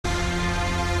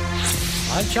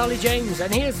I'm Charlie James,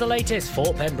 and here's the latest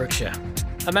for Pembrokeshire.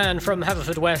 A man from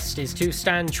Haverfordwest is to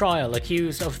stand trial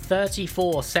accused of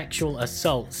 34 sexual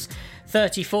assaults.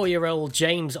 34-year-old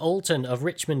James Alton of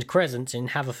Richmond Crescent in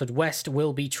Haverfordwest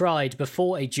will be tried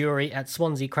before a jury at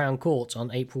Swansea Crown Court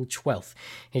on April 12th.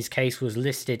 His case was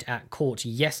listed at court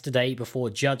yesterday before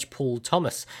Judge Paul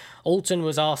Thomas. Alton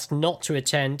was asked not to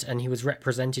attend, and he was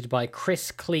represented by Chris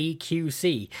Clee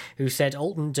QC, who said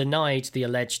Alton denied the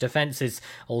alleged offences.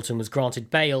 Alton was granted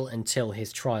bail until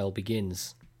his trial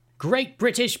begins. Great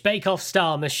British Bake Off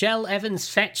star Michelle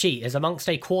Evans-Fetchy is amongst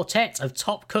a quartet of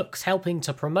top cooks helping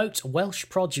to promote Welsh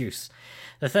produce.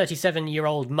 The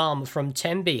 37-year-old mum from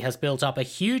Tenby has built up a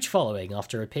huge following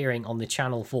after appearing on the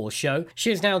Channel 4 show.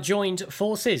 She has now joined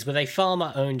forces with a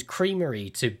farmer-owned creamery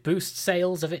to boost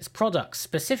sales of its products,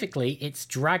 specifically its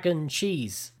dragon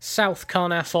cheese. South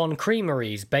Carnarvon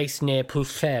Creameries, based near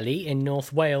Pwllheli in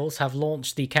North Wales, have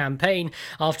launched the campaign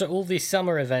after all the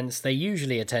summer events they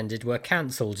usually attended were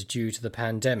cancelled due to the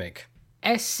pandemic.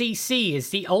 SCC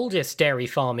is the oldest dairy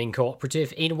farming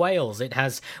cooperative in Wales. It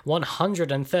has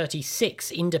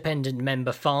 136 independent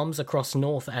member farms across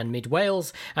North and Mid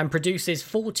Wales and produces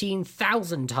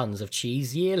 14,000 tonnes of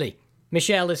cheese yearly.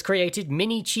 Michelle has created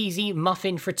mini cheesy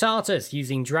muffin frittatas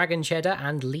using dragon cheddar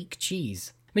and leek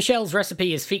cheese. Michelle's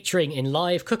recipe is featuring in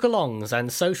live cook-alongs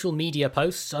and social media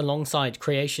posts alongside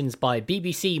creations by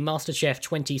BBC MasterChef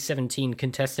 2017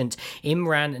 contestant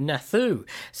Imran Nathu,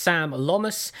 Sam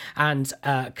Lomas and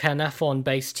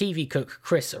Carnarvon-based TV cook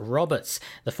Chris Roberts.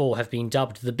 The four have been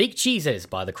dubbed the Big Cheeses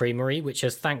by the creamery, which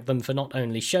has thanked them for not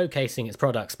only showcasing its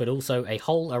products but also a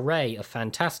whole array of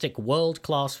fantastic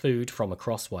world-class food from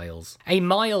across Wales. A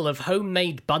mile of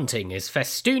homemade bunting is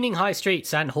festooning high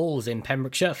streets and halls in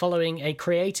Pembrokeshire following a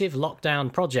creative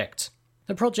lockdown project.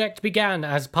 The project began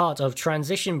as part of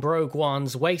Transition Brogue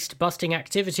One's waste-busting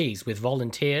activities, with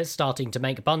volunteers starting to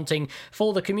make bunting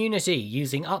for the community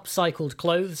using upcycled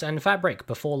clothes and fabric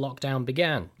before lockdown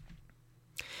began.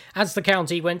 As the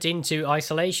county went into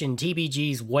isolation,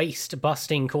 TBG's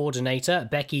waste-busting coordinator,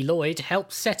 Becky Lloyd,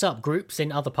 helped set up groups in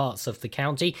other parts of the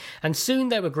county, and soon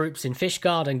there were groups in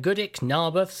Fishguard and Goodwick,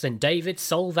 Narberth, St David,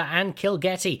 Solva and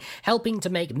Kilgetty, helping to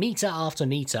make metre after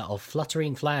metre of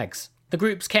fluttering flags. The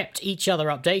groups kept each other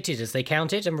updated as they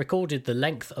counted and recorded the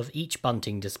length of each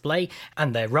bunting display,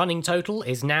 and their running total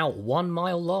is now 1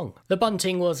 mile long. The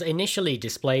bunting was initially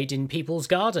displayed in people's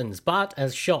gardens, but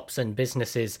as shops and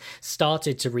businesses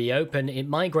started to reopen, it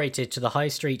migrated to the High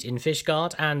Street in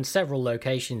Fishguard and several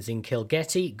locations in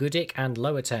Kilgetty, Goodwick and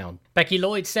Lower Town. Becky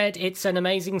Lloyd said it's an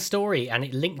amazing story and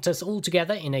it linked us all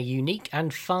together in a unique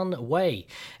and fun way.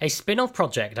 A spin-off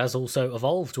project has also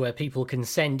evolved where people can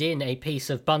send in a piece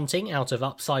of bunting out of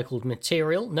upcycled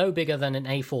material, no bigger than an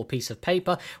A4 piece of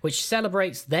paper, which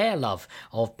celebrates their love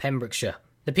of Pembrokeshire.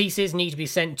 The pieces need to be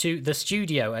sent to The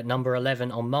Studio at number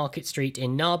 11 on Market Street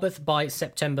in Narberth by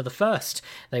September the 1st.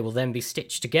 They will then be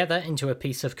stitched together into a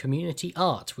piece of community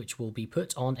art, which will be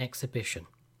put on exhibition.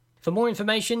 For more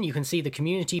information, you can see the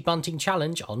Community Bunting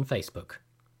Challenge on Facebook.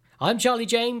 I'm Charlie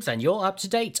James, and you're up to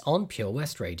date on Pure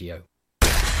West Radio.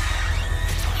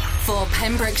 For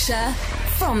Pembrokeshire,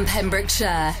 from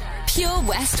Pembrokeshire, Pure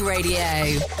West Radio.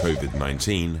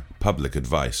 COVID-19 public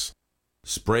advice.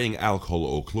 Spraying alcohol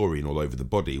or chlorine all over the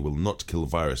body will not kill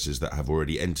viruses that have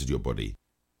already entered your body.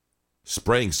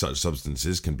 Spraying such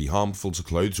substances can be harmful to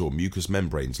clothes or mucous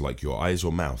membranes like your eyes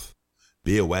or mouth.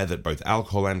 Be aware that both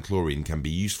alcohol and chlorine can be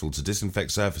useful to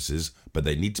disinfect surfaces, but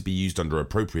they need to be used under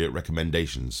appropriate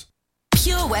recommendations.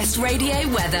 Pure West Radio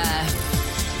weather.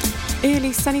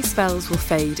 Early sunny spells will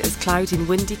fade as cloudy and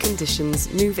windy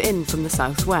conditions move in from the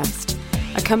southwest,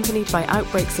 accompanied by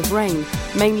outbreaks of rain,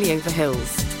 mainly over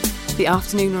hills. The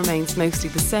afternoon remains mostly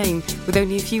the same, with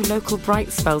only a few local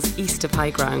bright spells east of high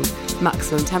ground,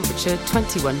 maximum temperature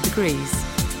 21 degrees.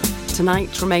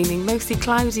 Tonight remaining mostly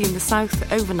cloudy in the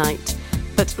south overnight,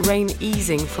 but rain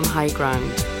easing from high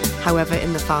ground. However,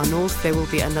 in the far north there will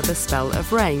be another spell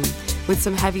of rain, with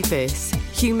some heavy bursts,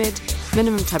 humid,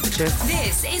 minimum temperature.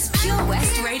 This is Pure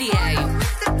West Radio.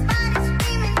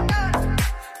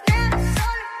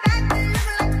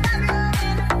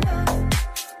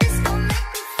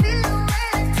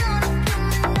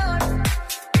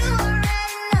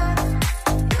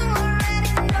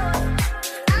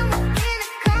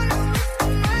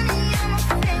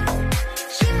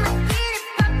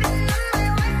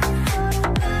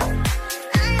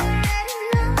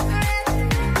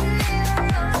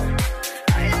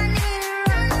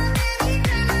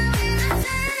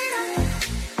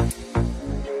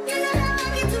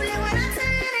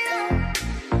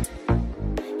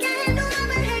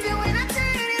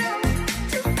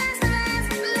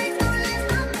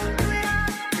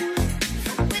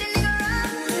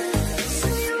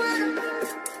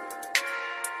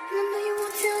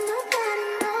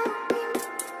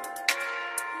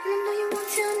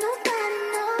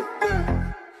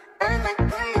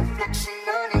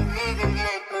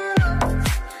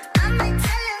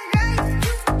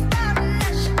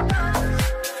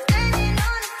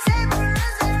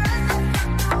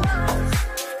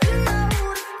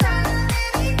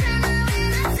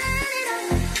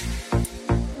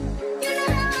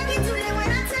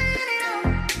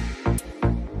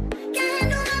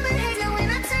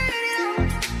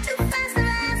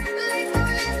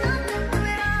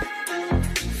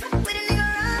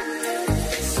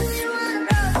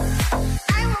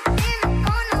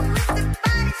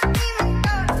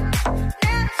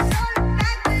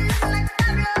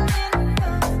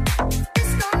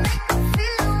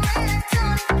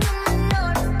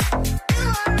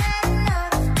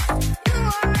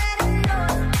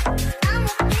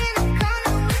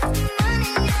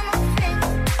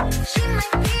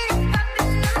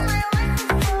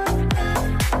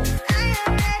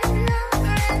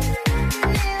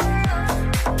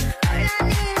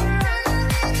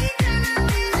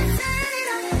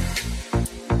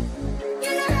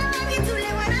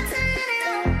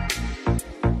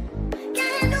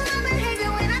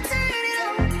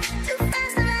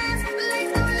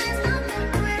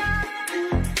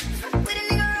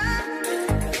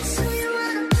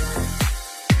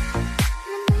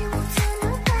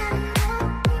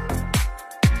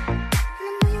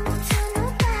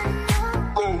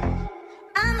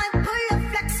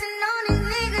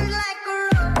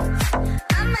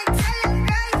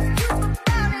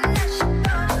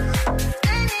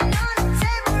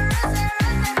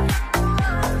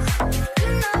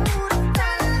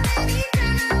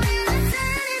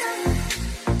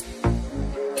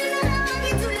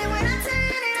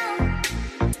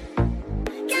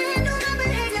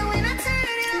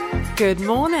 Good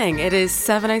morning. It is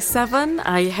 7:07.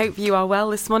 I hope you are well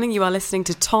this morning. You are listening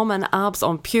to Tom and Abz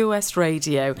on Pure West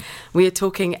Radio. We are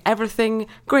talking everything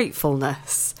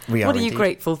gratefulness. What are you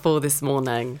grateful for this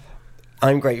morning?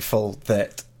 I'm grateful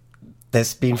that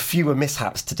there's been fewer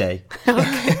mishaps today.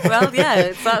 Well, yeah,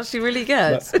 it's actually really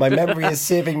good. My memory is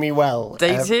serving me well.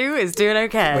 Day 2 is doing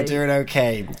okay. We're doing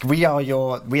okay. We are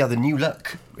the new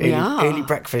look. Early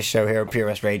breakfast show here on Pure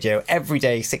West Radio every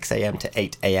day, 6 a.m. to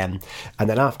 8 a.m. And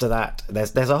then after that,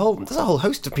 there's a whole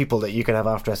host of people that you can have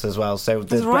after us as well. So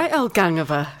there's a right old gang of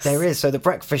us. There is. So the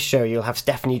breakfast show, you'll have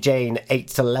Stephanie Jane 8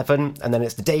 till 11, and then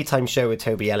it's the daytime show with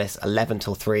Toby Ellis 11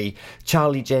 till 3,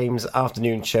 Charlie James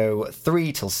afternoon show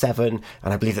 3 till 7,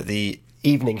 and I believe that the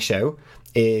evening show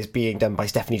is being done by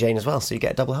Stephanie Jane as well, so you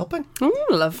get a double helping. Oh,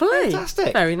 lovely.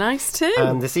 Fantastic. Very nice too.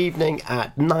 And this evening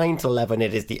at 9 till 11,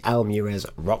 it is the Almura's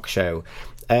Rock Show.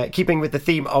 Keeping with the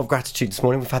theme of gratitude this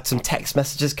morning, we've had some text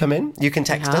messages come in. You can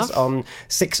text us on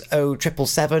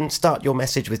 60777. Start your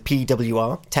message with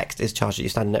PWR. Text is charged at your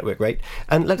standard network rate.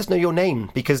 And let us know your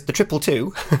name, because the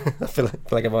 222, I feel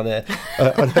like I'm on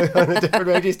a different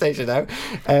radio station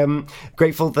now.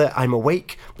 Grateful that I'm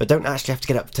awake, but don't actually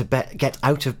have to get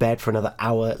out of bed for another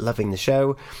hour, loving the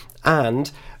show.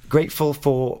 And grateful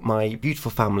for my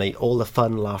beautiful family, all the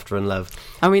fun, laughter and love.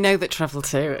 And we know that travel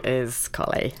too is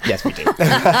Collie. Yes, we do.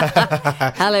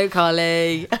 Hello,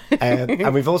 Collie.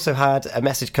 And we've also had a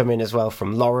message come in as well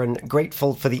from Lauren.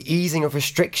 Grateful for the easing of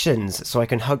restrictions so I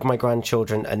can hug my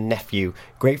grandchildren and nephew.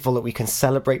 Grateful that we can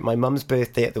celebrate my mum's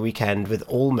birthday at the weekend with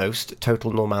almost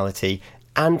total normality.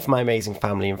 And for my amazing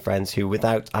family and friends who,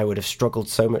 without, I would have struggled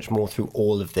so much more through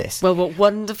all of this. Well, what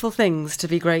wonderful things to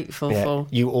be grateful for.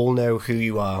 You all know who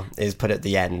you are, is put at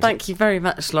the end. Thank you very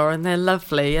much, Lauren. They're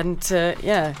lovely. And,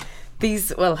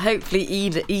 these, hopefully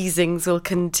easings will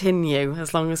continue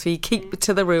as long as we keep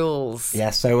to the rules. Yeah,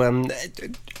 so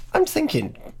I'm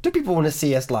thinking, do people want to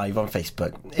see us live on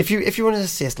Facebook? If you want to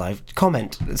see us live,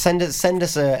 comment. Send us a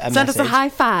message. Send us a high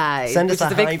five. Send us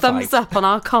a big thumbs up on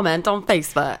our comment on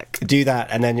Facebook. Do that,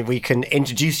 and then we can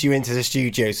introduce you into the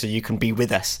studio so you can be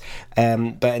with us.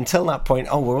 But until that point,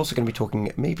 we're also going to be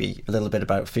talking maybe a little bit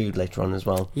about food later on as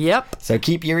well. Yep. So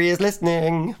keep your ears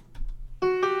listening.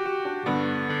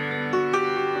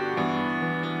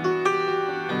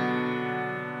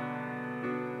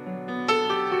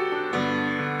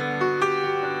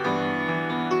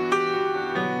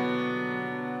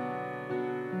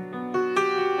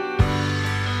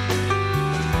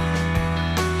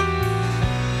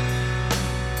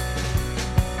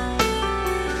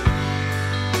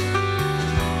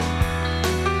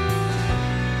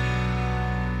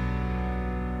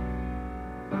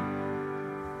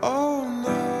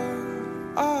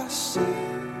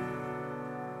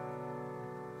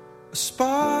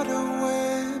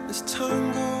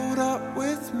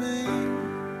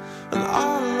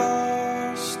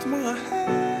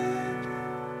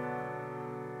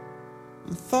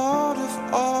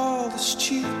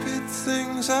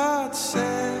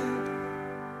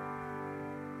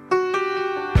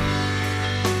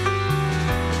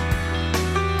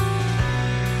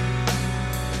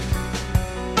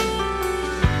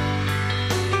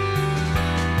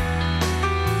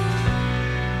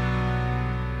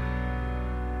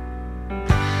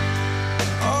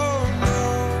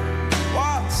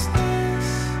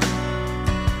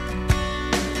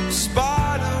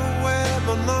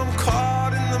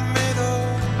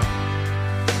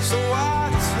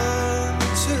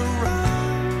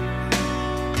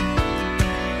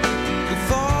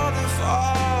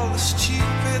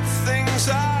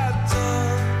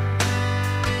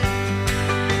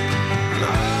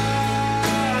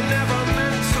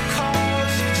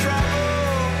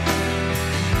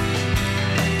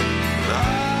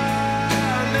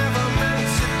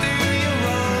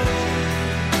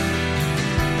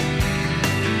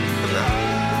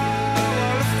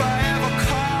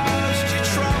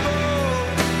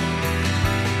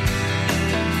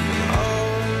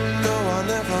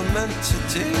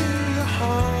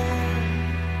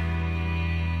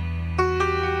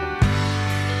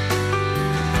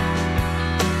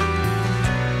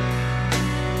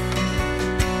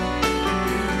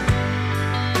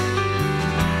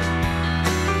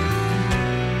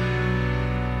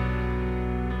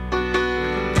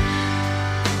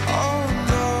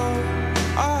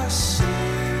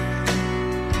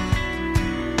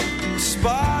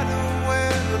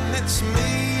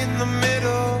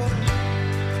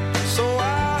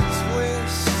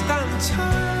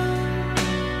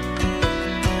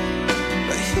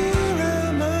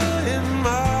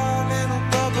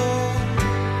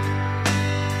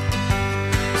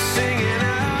 Singing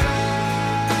out,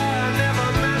 I never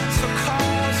meant to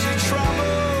cause you trouble.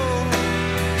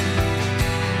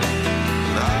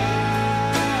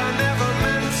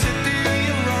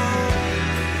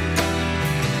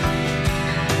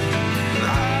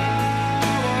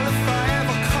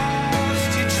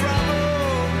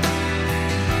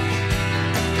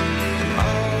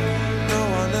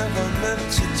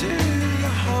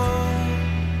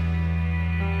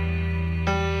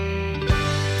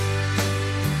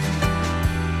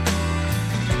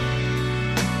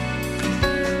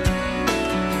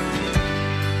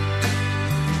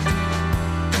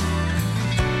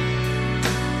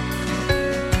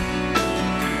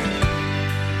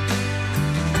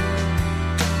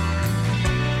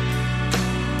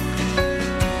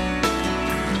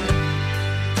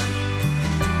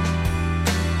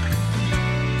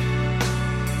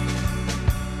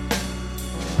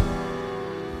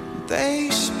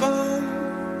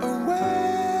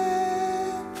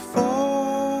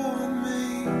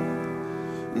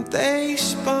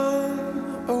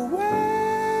 spun a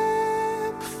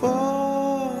web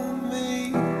for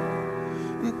me.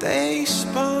 They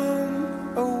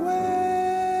spun a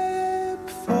web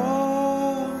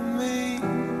for me.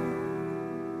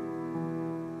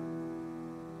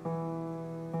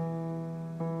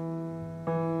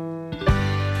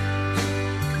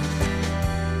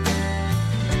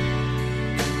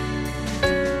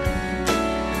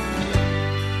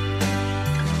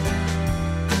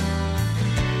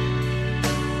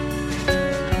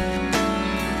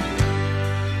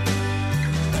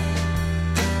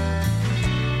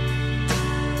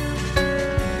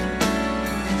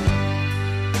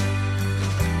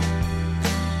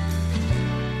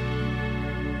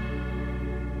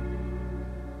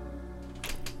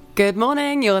 Good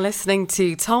morning, you're listening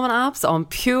to Tom and Abs on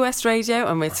Pure West Radio,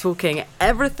 and we're talking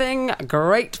everything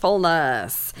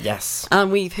gratefulness. Yes.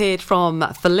 And we've heard from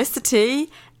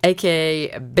Felicity,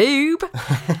 aka Boob.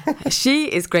 She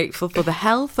is grateful for the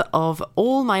health of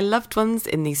all my loved ones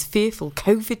in these fearful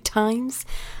COVID times.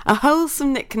 A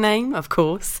wholesome nickname, of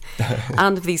course,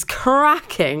 and of these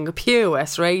cracking Pure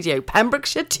West Radio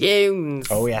Pembrokeshire tunes.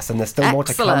 Oh, yes, and there's still more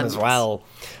to come as well.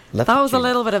 That was a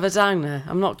little bit of a downer,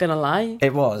 I'm not going to lie.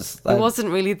 It was. It wasn't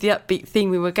really the upbeat theme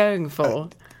we were going for.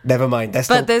 Never mind.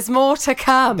 But there's more to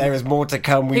come. There is more to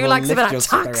come. Who likes a bit of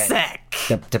toxic?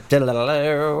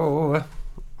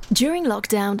 During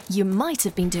lockdown, you might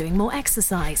have been doing more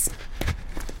exercise.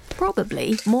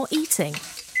 Probably more eating.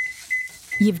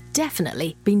 You've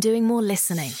definitely been doing more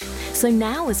listening. So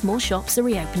now, as more shops are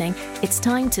reopening, it's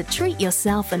time to treat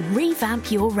yourself and revamp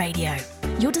your radio.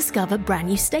 You'll discover brand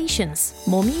new stations,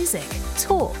 more music,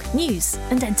 talk, news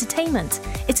and entertainment.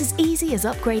 It's as easy as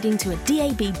upgrading to a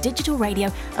DAB digital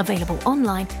radio available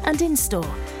online and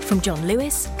in-store. From John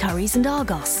Lewis, Currys and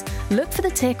Argos. Look for the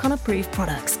tick on approved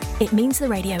products. It means the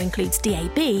radio includes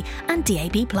DAB and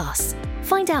DAB+.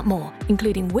 Find out more,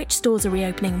 including which stores are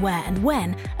reopening where and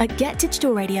when, at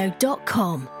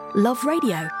getdigitalradio.com. Love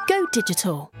radio. Go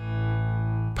digital.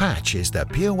 Patch is the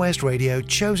Pure West Radio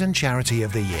chosen charity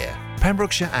of the year.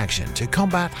 Pembrokeshire Action to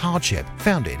Combat Hardship,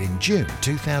 founded in June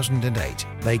 2008.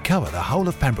 They cover the whole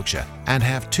of Pembrokeshire and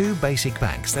have 2 basic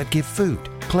banks that give food,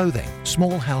 clothing,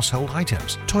 small household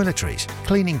items, toiletries,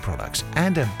 cleaning products,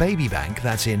 and a baby bank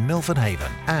that's in Milford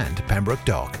Haven and Pembroke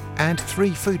Dock, and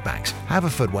 3 food banks,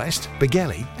 Haverfordwest,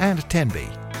 Begelly and Tenby.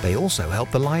 They also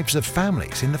help the lives of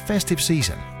families in the festive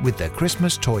season with their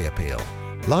Christmas toy appeal.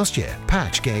 Last year,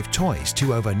 Patch gave toys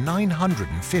to over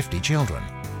 950 children.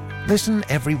 Listen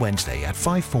every Wednesday at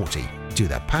 5:40 to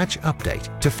the Patch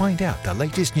Update to find out the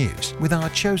latest news with our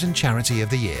chosen charity of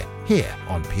the year here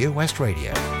on Pure West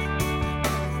Radio.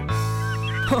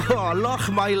 Oh,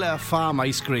 Lochmeyler Farm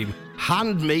Ice Cream.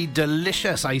 Handmade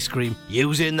delicious ice cream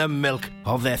using the milk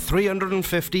of their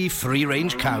 350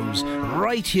 free-range cows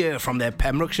right here from their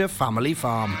Pembrokeshire family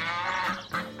farm.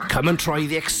 Come and try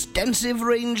the extensive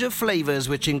range of flavours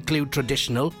which include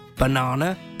traditional,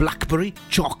 banana, blackberry,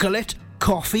 chocolate,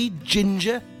 coffee,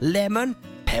 ginger, lemon,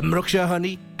 Pembrokeshire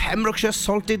honey, Pembrokeshire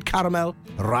salted caramel,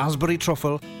 raspberry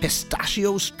truffle,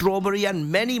 pistachio, strawberry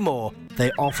and many more.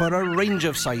 They offer a range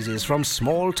of sizes from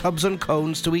small tubs and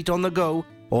cones to eat on the go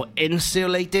or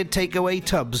insulated takeaway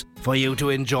tubs for you to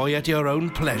enjoy at your own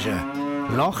pleasure.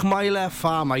 Lochmeyler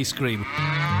Farm Ice Cream.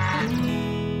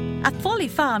 At Folly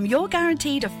Farm, you're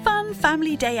guaranteed a fun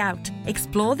family day out.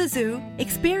 Explore the zoo,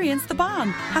 experience the barn,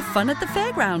 have fun at the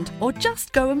fairground, or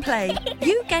just go and play.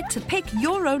 You get to pick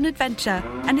your own adventure,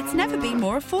 and it's never been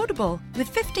more affordable.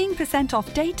 With 15%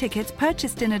 off day tickets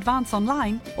purchased in advance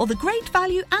online, or the great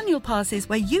value annual passes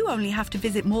where you only have to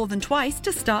visit more than twice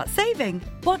to start saving.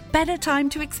 What better time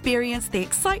to experience the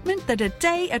excitement that a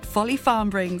day at Folly Farm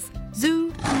brings?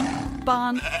 Zoo,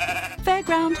 barn,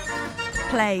 fairground,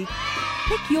 play.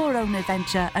 Pick your own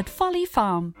adventure at Folly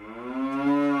Farm.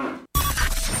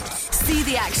 See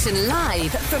the action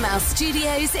live from our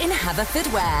studios in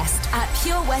Haverfordwest at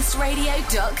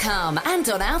purewestradio.com and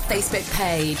on our Facebook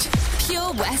page,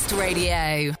 Pure West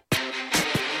Radio.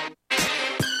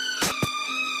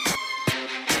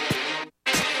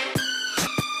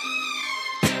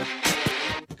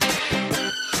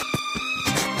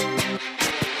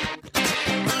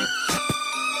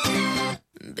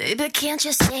 Baby, can't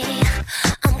you see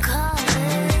I'm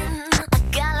calling? A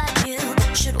guy like you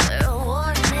should wear a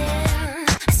warning.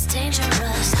 It's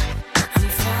dangerous, I'm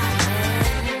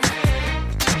falling.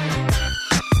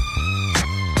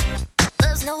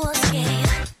 There's no escape,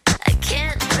 I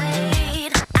can't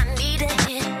wait. I need a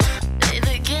hit,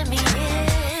 baby, give me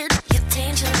it. You're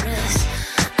dangerous,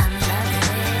 I'm loving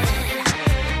it.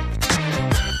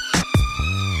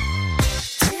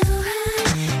 Do I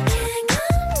can't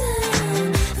calm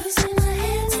down, losing my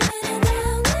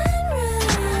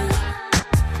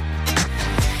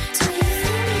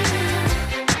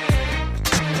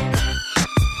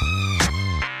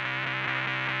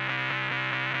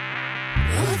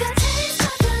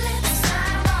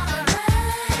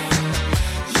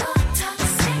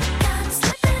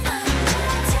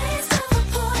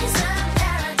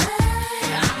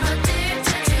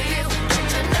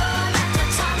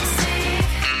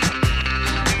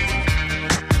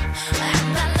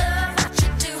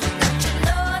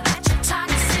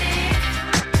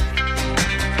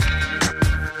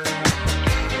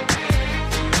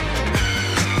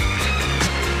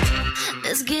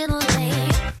it's getting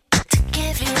late to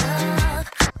give you up.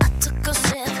 I took a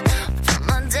sip from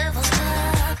my devil's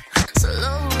cup.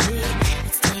 Slowly,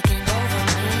 it's taking over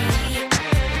me.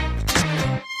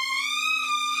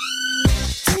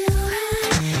 Too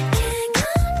high, can't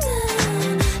come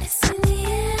down. It's in the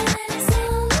air, it's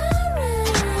all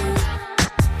around.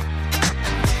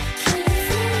 Can you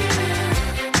feel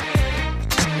it?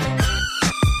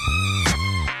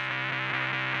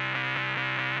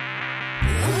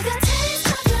 With the taste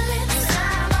of your lips,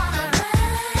 I'm on a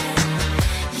ride.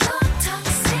 You're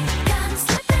toxic, I'm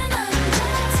slipping under.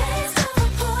 Taste of a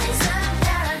poison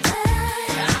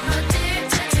paradise. I'm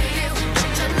addicted to you.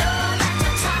 Don't you know that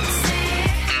you're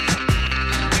toxic?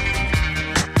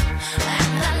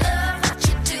 And I love what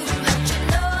you do. Don't you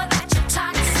know that you're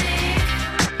toxic?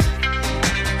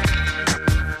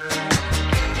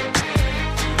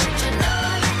 Don't you know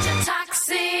that you're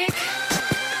toxic?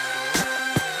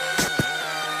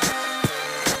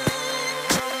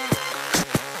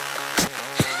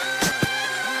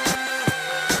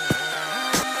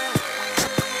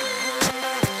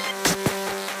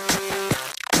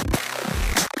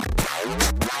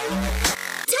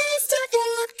 Taste of your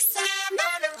lips, I'm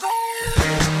on a roll.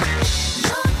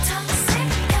 You're toxic,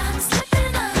 I'm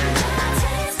slipping under.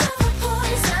 Taste of a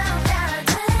poison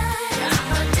paradise.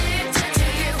 I'm addicted to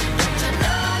you. Don't you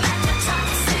know that you're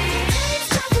toxic?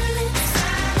 Taste of your lips,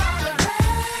 I'm on a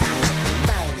roll.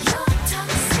 You're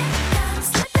toxic, I'm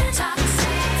slipping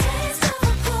toxic. Taste of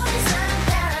a poison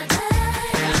paradise.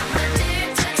 I'm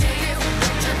addicted to you.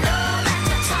 Don't you know that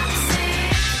you're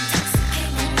toxic?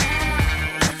 Intoxicating now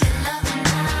with your loving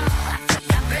now. I think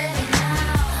I'm ready now.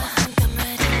 I think I'm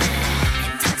ready now.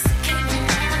 Intoxicating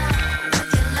now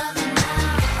with your loving now.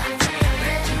 I think I'm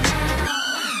ready now.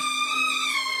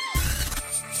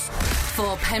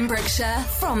 For Pembrokeshire,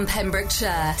 from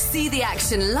Pembrokeshire. See the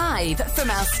action live from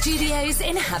our studios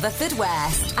in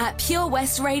Haverfordwest at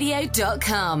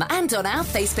purewestradio.com and on our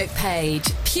Facebook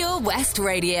page, Pure West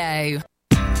Radio.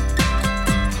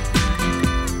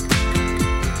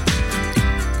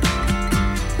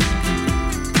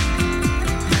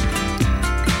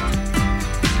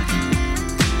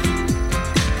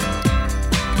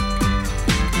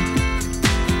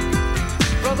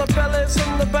 Brother Bellas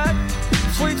in the back,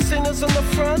 sweet singers in the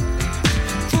front,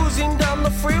 cruising down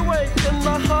the freeway in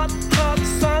the hot, hot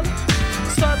sun.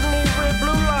 Suddenly red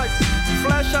blue lights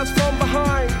flash us from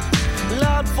behind.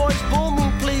 Loud voice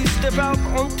booming, please step out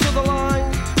onto the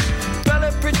line.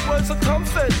 Ballet bridge words of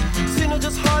comfort, Cena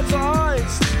just hides her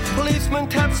eyes. Policeman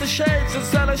taps the shades, is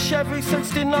that a Chevy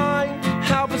 69?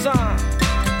 How bizarre.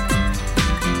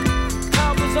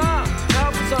 How bizarre,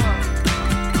 how bizarre.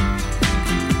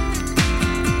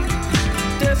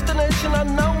 Destination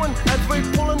unknown as we're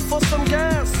pulling for some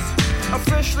gas. A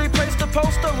freshly pasted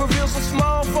poster reveals a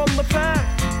smile from the pack.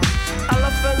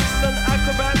 Elephants and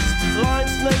acrobats, lion,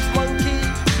 snakes, monkey.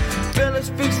 Billy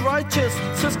speaks righteous,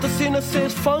 Sister Cena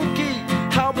says funky.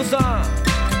 How bizarre.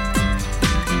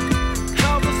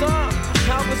 How bizarre,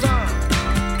 how bizarre.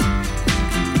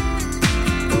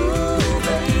 Ooh,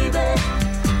 baby.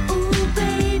 Ooh,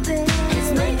 baby.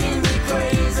 It's making me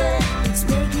crazy. It's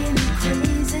making me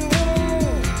crazy.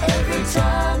 Every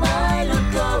time I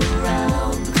look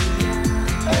around.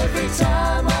 Every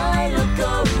time I look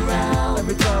around.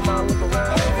 Every time I look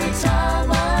around. Every time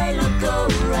I look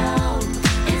around.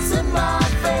 It's in my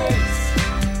face.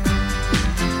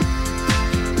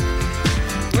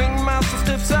 Ringmaster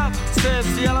stiffs up, says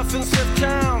the elephant sniff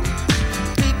town.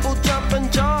 People jump and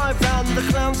jive and the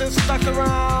clowns are stuck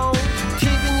around.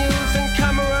 TV news and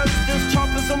cameras, there's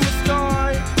choppers in the sky.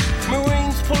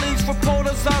 Marines, police,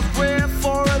 reporters ask where,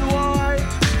 for and why.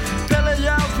 Billy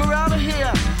yells, we're out of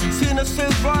here. Cena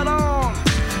says right on.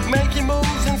 Making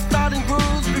moves and starting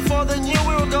grooves before they knew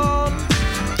we were gone.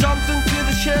 Jumped into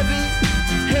the Chevy,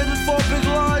 headed for big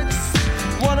lights.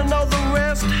 Wanna know the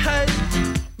rest? Hey,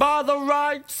 by the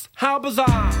rights. How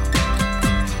bizarre.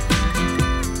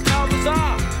 How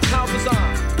bizarre. How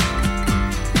bizarre.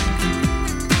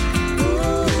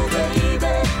 Ooh,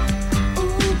 baby.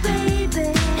 Ooh, baby.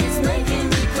 It's making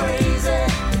me crazy.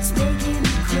 It's making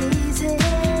me crazy.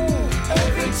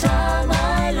 Every time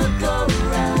I look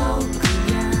around.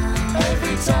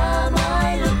 Every time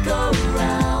I look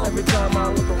around. Every time I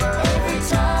look around. Every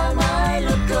time I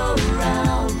look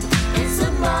around. It's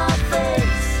in my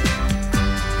face.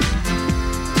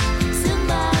 It's in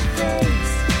my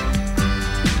face.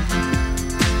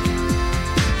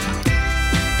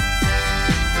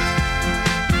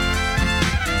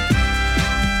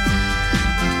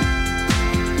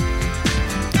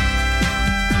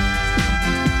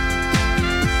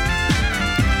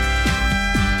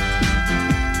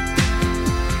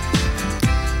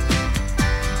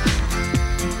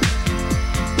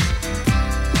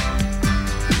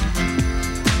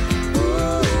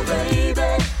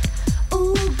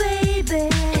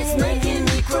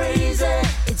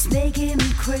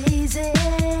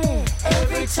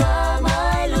 time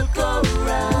I look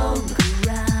around,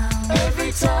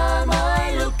 every time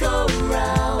I look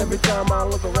around, every time I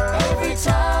look around, every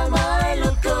time I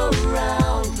look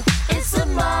around, it's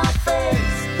in my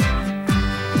face.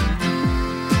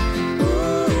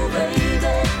 Ooh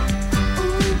baby,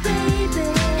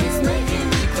 it's making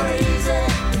me crazy,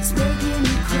 it's making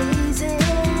me crazy.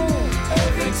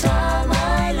 Every time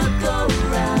I look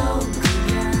around,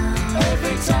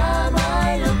 every time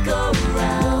I look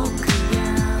around,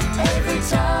 every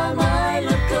time I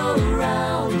look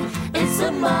around, it's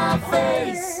in my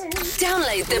face.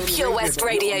 Download the Pure West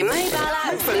Radio mobile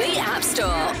app from the App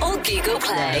Store or Google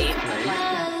Play.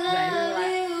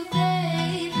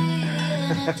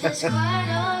 It's quite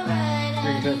alright. I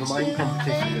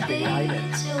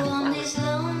need to on these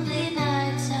lonely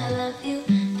nights. I love you,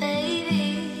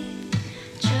 baby.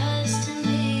 Trust in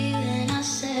me when I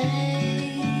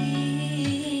say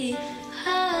I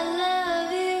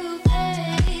love you,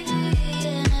 baby.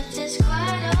 And if it's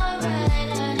quite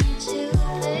alright, I need to,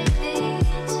 baby.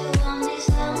 To on these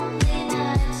lonely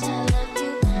nights. I love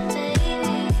you,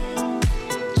 baby.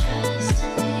 Trust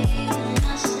in me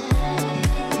when I say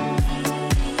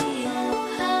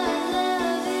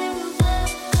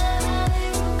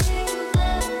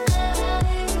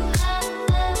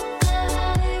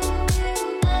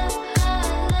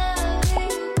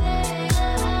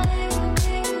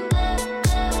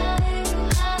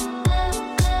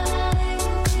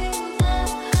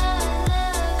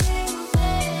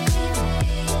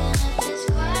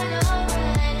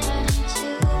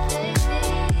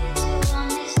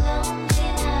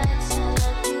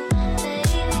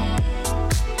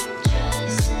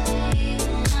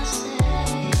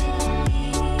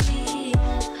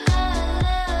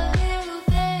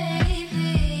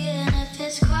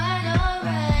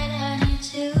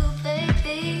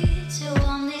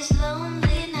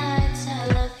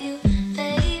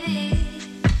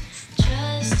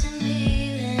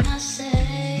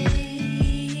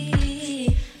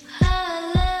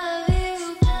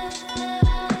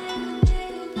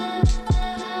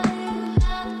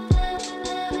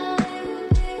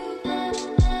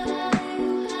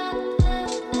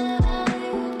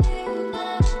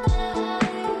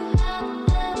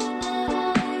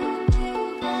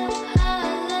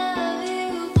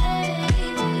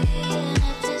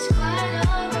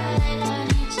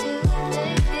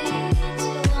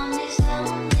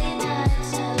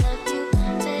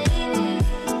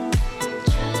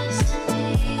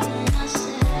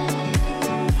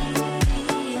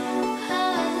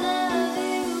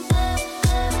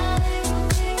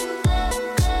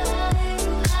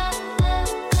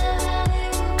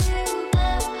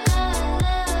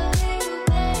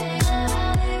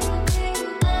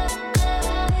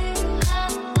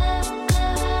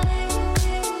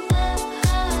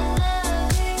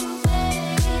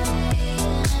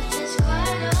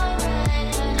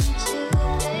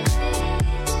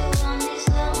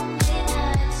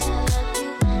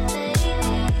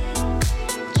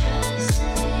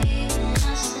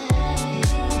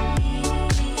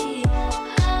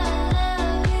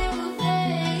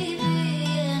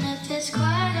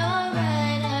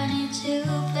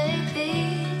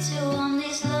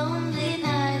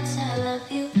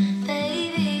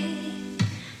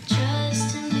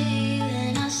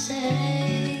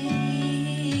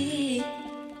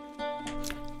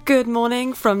Good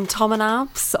morning from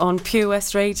Tom&ABZ on Pure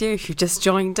West Radio. If you've just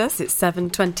joined us, it's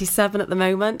 7:27 at the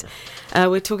moment.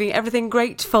 We're talking everything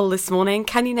grateful this morning.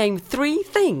 Can you name 3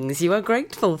 things you are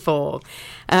grateful for?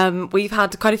 We've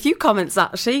had quite a few comments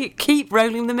actually. Keep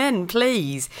rolling them in,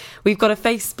 please. We've got a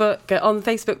Facebook, on the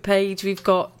Facebook page, we've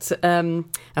got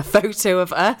a photo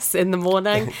of us in the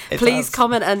morning. Please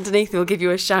comment underneath, we'll give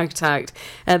you a shout out.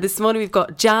 This morning we've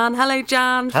got Jan. Hello,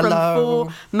 Jan. Hello. From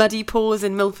 4 Muddy Paws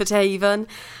in Milford Haven.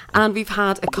 And we've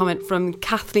had a comment from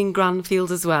Kathleen Granfield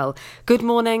as well. Good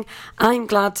morning. I'm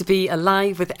glad to be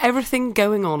alive with everything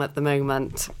going on at the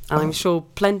moment. And I'm sure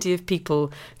plenty of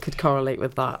people could correlate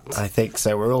with that. I think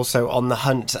so. We're also on the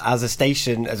hunt as a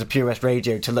station, as a Pure West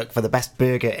Radio, to look for the best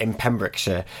burger in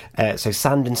Pembrokeshire. So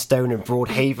Sand and Stone in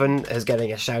Broadhaven is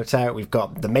getting a shout out. We've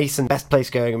got the Mason, best place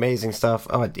going, amazing stuff.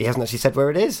 Oh, he hasn't actually said where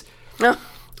it is. No.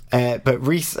 But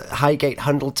Reese Highgate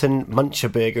Hundleton Muncher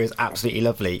Burger is absolutely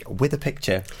lovely, with a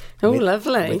picture. Oh,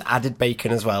 lovely. With added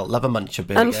bacon as well. Love a Muncher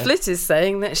Burger. And Flit is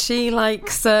saying that she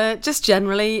likes, just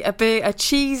generally, a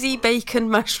cheesy bacon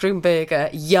mushroom burger.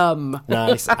 Yum.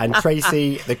 Nice. And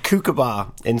Tracy, the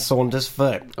Kookabar in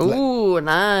Saundersfoot. Ooh,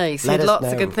 nice. He had lots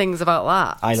of good things about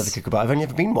that. I love the Kookabar. I've only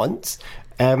ever been once.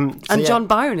 And John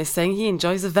Byron is saying he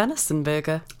enjoys a venison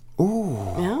burger. Ooh,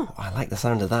 Yeah. I like the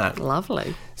sound of that.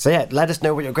 Lovely. So yeah, let us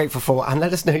know what you're grateful for, and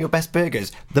let us know your best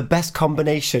burgers. The best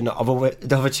combination of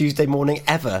a Tuesday morning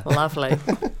ever. Lovely.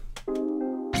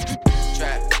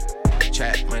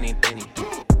 Trap, money, penny.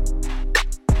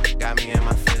 Got me in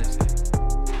my feelings.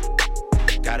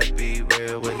 Gotta be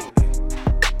real with it.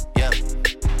 Yeah.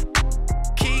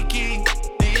 Kiki,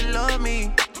 do you love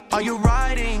me? Are you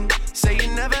riding? Say you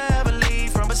never ever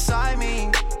leave from beside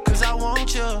me. Cause I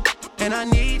want you, and I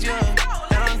need you,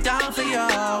 and I'm down for you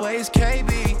always. KB,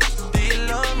 do you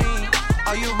love me?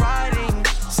 Are you riding?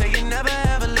 Say you never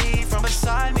ever leave from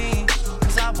beside me.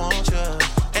 Cause I want you,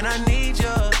 and I need you,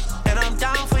 and I'm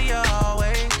down for you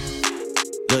always.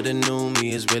 Look, the new me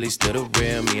is really still the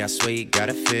real me. I swear you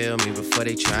gotta feel me before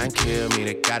they try and kill me.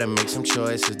 They gotta make some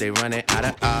choices, they running out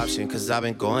of option. Cause I've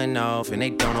been going off and they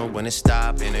don't know when to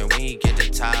stop. And then when you get to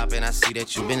top, and I see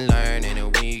that you've been learning.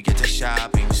 And when you get to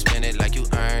shopping, you spend it like you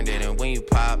earned it. And when you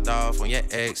popped off on your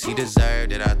ex, he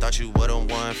deserved it. I thought you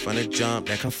would've won from the jump,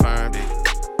 that confirmed it.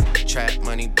 Trap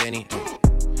money, Benny.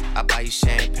 I buy you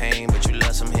champagne, but you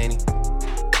love some Henny.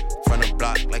 From the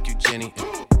block like you Jenny.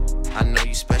 I know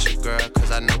you special, girl,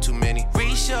 cause I know too many.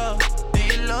 Risha, do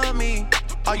you love me?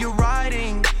 Are you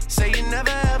riding? Say you never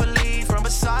ever leave from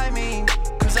beside me.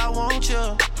 Cause I want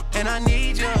you, and I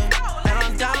need you, and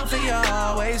I'm down for you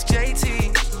always.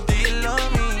 JT, do you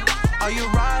love me? Are you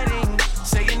riding?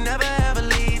 Say you never ever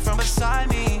leave from beside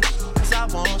me. Cause I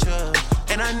want you,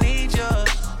 and I need you,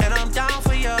 and I'm down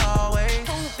for you always.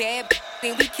 Too bad,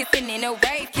 then we kissing in a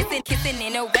wave, kissing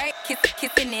in a wave,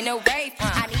 kissing in a wave.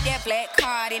 I need that black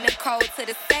card in the code to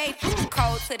the safe,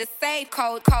 code to the safe,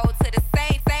 code to the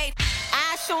safe.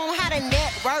 I show them how to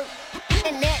network,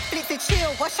 and Netflix and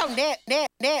chill. What's your net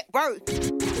worth?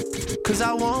 Cause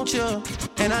I want you,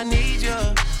 and I need you,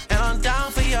 and I'm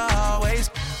down for you always.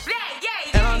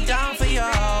 And I'm down for you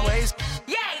always.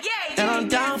 And I'm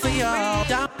down for you,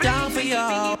 down for you,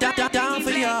 down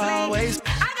for you always.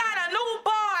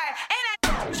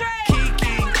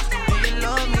 Kiki, do you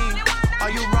love me?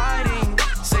 Are you riding?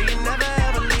 Say you never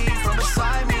ever leave from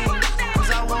beside me. Cause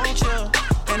I want you,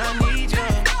 and I need you,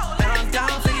 and I'm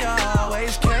down for you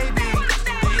always. KB,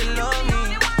 do you love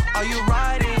me? Are you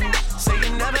riding? Say you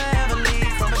never ever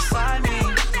leave from beside me.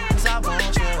 Cause I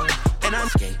want you, and I'm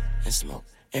skate and smoke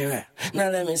and rap. Now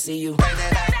let me see you. Bring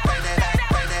that back, bring that back,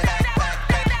 bring that back.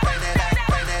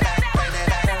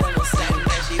 Now let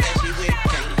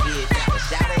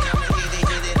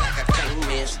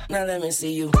me see you. Now let me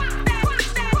see you. Bring that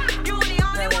back, let me see you. Now let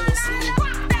me see you. Now let me see you.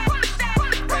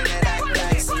 Bring that back,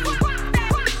 let me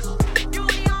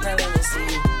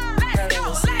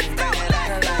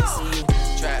see you.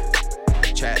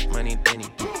 Trap, money, penny.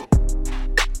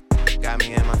 Got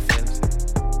me in my feelings.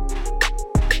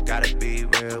 Gotta be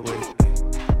real with it.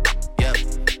 Yep.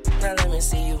 Now let me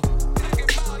see you.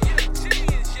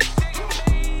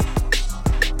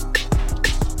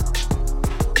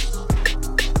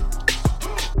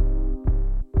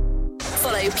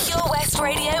 Follow Pure West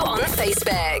Radio on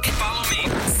Facebook. Follow me.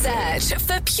 Search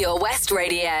for Pure West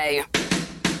Radio.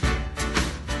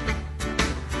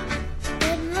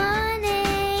 Good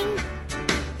morning.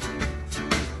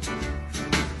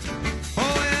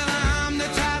 Oh, well, I'm the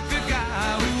type of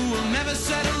guy who will never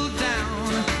settle down.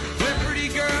 Where pretty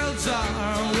girls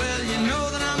are, well, you know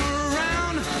that I'm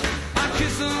around. I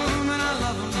kiss them and I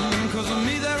love them, cause of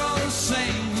me they're all the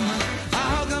same. I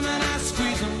hug them and I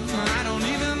squeeze them, I don't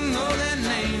even know their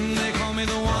name. They call me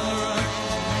the wanderer,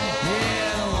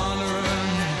 yeah, the wanderer.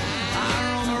 I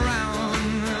roam around,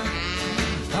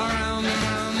 around and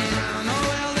round and round. Oh,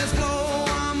 well, there's Flo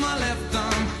on my left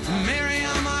arm, Mary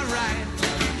on my right,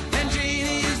 and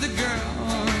Janie is the girl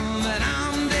that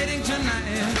I'm dating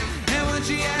tonight. And when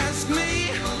she asks me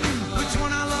which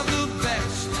one I love the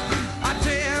best, I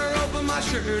tear open my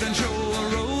shirt and show a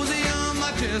Rosie on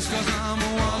my chest. Cause I'm a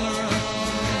wanderer,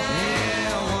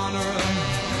 yeah, a wanderer.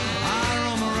 I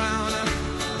roam around.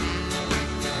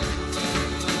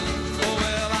 Oh,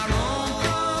 well, I roam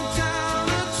from town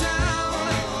to town.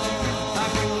 I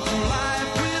go through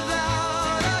life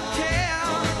without a care,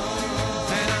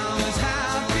 and I'm as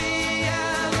happy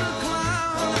as a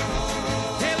clown.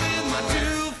 Hey, with my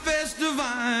two-faced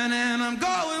divine, and I'm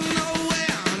going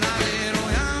nowhere. Now, little,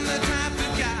 I'm the type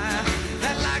of guy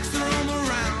that likes to roam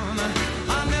around.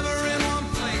 I'm never in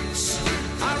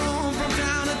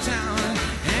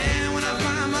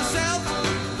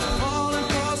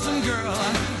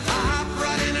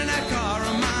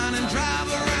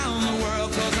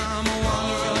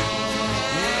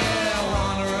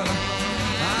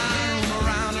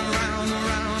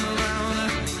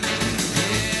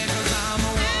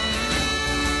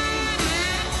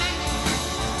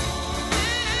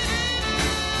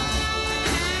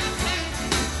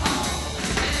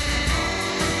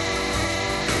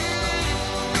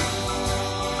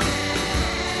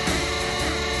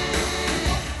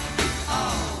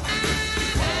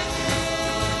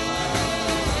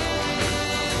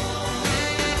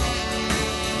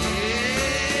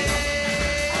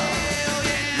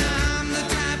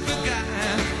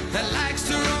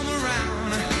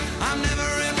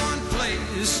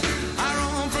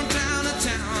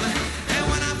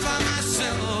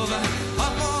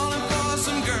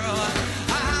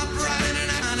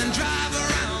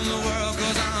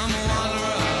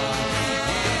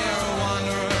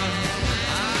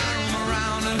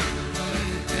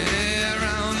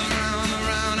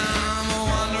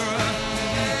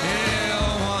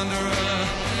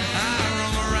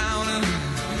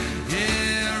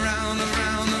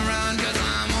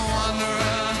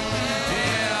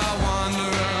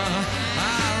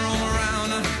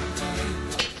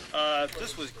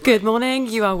Good morning,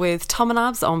 you are with Tom and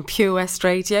Abz on Pure West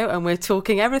Radio, and we're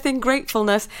talking everything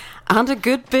gratefulness and a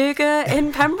good burger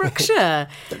in Pembrokeshire.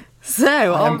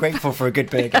 So I'm grateful for a good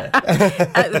burger.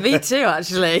 Me too,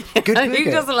 actually. Good burger.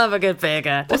 Who doesn't love a good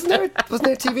burger? Wasn't there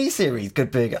a TV series, Good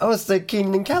Burger? Oh, it's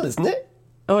Keenan and Kel, isn't it?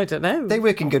 Oh, I don't know. They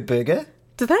work in Good Burger.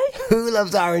 Do they? Who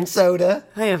loves orange soda?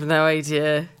 I have no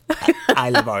idea. I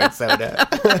love orange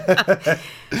soda.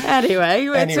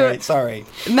 Anyway, sorry.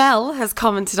 Mel has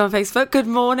commented on Facebook. Good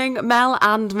morning, Mel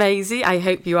and Maisie. I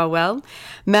hope you are well.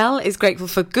 Mel is grateful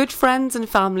for good friends and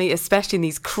family, especially in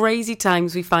these crazy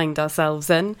times we find ourselves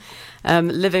in.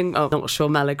 Not sure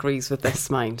Mel agrees with this,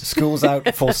 mind. School's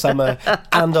out for summer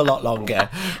and a lot longer.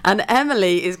 And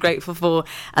Emily is grateful for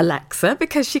Alexa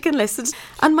because she can listen.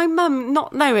 And my mum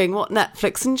not knowing what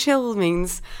Netflix and chill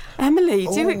means. Emily,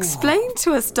 do explain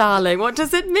to us, darling. What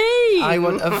does it mean? I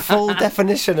want a full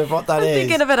definition of what that is. I'm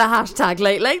thinking a bit of hashtag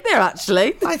late there,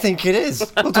 actually. I think it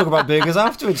is. We'll talk about burgers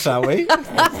afterwards, shall we?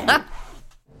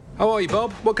 How are you,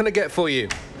 Bob? What can I get for you?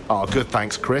 Oh, good,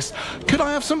 thanks, Chris. Could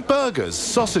I have some burgers,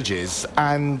 sausages,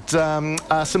 and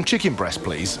some chicken breast,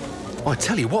 please? Oh, I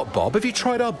tell you what, Bob, have you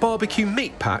tried our barbecue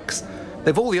meat packs?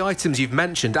 They've all the items you've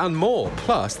mentioned and more.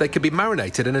 Plus, they can be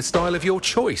marinated in a style of your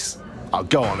choice. Oh,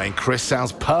 go on then, Chris.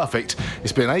 Sounds perfect.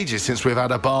 It's been ages since we've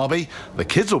had a barbie. The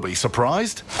kids will be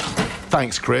surprised.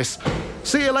 Thanks, Chris.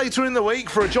 See you later in the week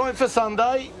for a joint for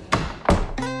Sunday.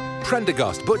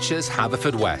 Prendergast Butchers,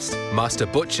 Haverfordwest. Master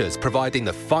Butchers, providing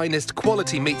the finest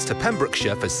quality meats to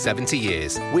Pembrokeshire for 70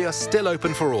 years. We are still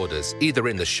open for orders, either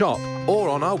in the shop or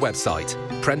on our website,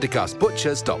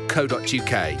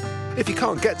 prendergastbutchers.co.uk. If you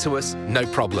can't get to us, no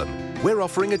problem. We're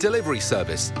offering a delivery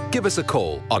service. Give us a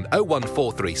call on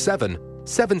 01437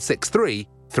 763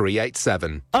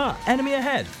 387. Enemy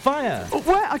ahead. Fire. Oh,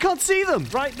 where? I can't see them.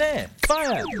 Right there.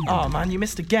 Fire. Oh, man, you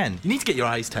missed again. You need to get your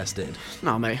eyes tested.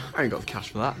 No, mate, I ain't got the cash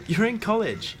for that. You're in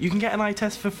college. You can get an eye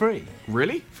test for free.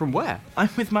 Really? From where?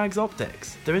 I'm with Mags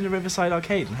Optics. They're in the Riverside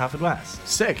Arcade in Haverfordwest.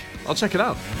 Sick. I'll check it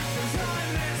out.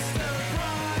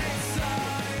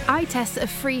 Eye tests are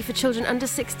free for children under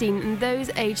 16 and those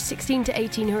aged 16 to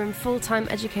 18 who are in full-time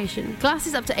education.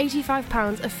 Glasses up to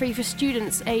 £85 are free for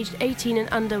students aged 18 and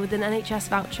under with an NHS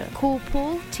voucher. Call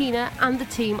Paul, Tina and the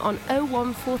team on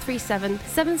 01437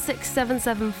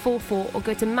 767744 or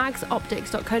go to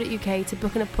magsoptics.co.uk to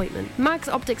book an appointment. Mags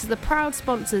Optics are the proud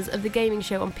sponsors of the gaming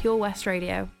show on Pure West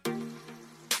Radio.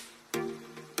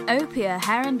 Opia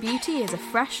Hair and Beauty is a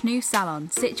fresh new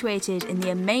salon situated in the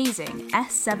amazing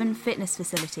S7 fitness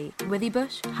facility,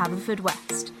 Withybush,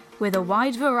 Haverfordwest. With a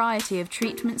wide variety of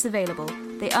treatments available,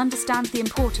 they understand the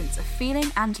importance of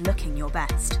feeling and looking your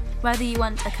best. Whether you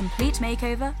want a complete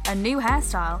makeover, a new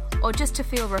hairstyle, or just to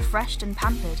feel refreshed and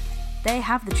pampered, they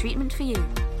have the treatment for you.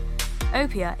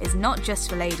 Opia is not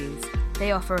just for ladies.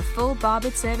 They offer a full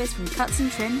barbered service from cuts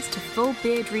and trims to full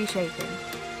beard reshaping.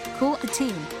 Call the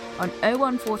team on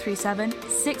 01437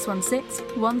 616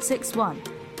 161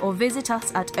 or visit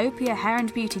us at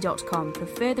opiahairandbeauty.com for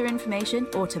further information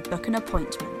or to book an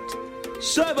appointment.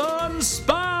 7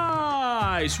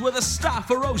 Spice, where the staff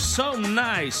are oh so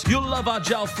nice. You'll love our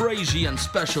jalfrezi and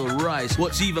special rice.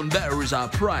 What's even better is our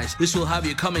price. This will have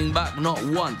you coming back not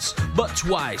once, but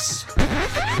twice.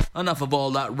 Enough of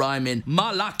all that rhyming.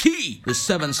 Malaki! The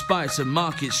 7 Spice of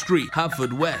Market Street,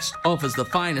 Haverfordwest, offers the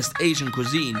finest Asian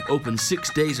cuisine, open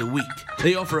 6 days a week.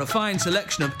 They offer a fine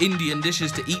selection of Indian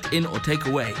dishes to eat in or take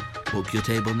away. Book your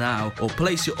table now or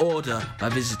place your order by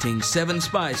visiting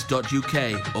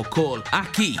 7spice.uk or call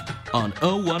Aki on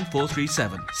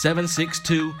 01437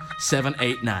 762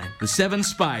 789. The 7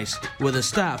 Spice, where the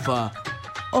staff are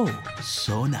oh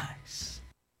so nice.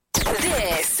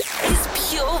 This is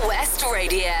Pure West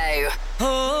Radio.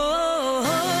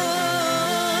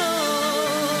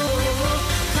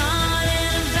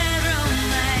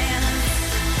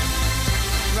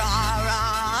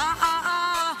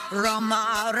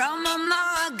 Roma, Roma,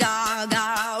 ma, ga,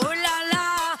 ga, ooh la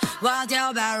la, what's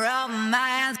your bad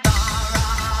romance?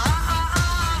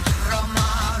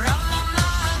 Roma, Roma, ma,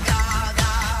 ga,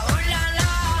 ga, ooh la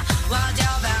la, what's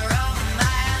your bad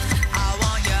romance? I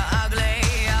want you ugly,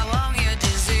 I want you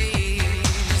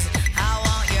disease, I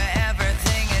want you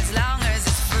everything as long as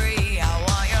it's free. I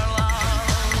want your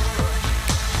love,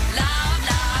 love,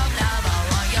 love, love, I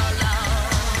want your love.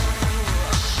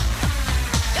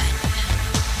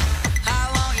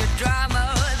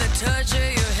 Drama, the touch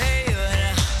of your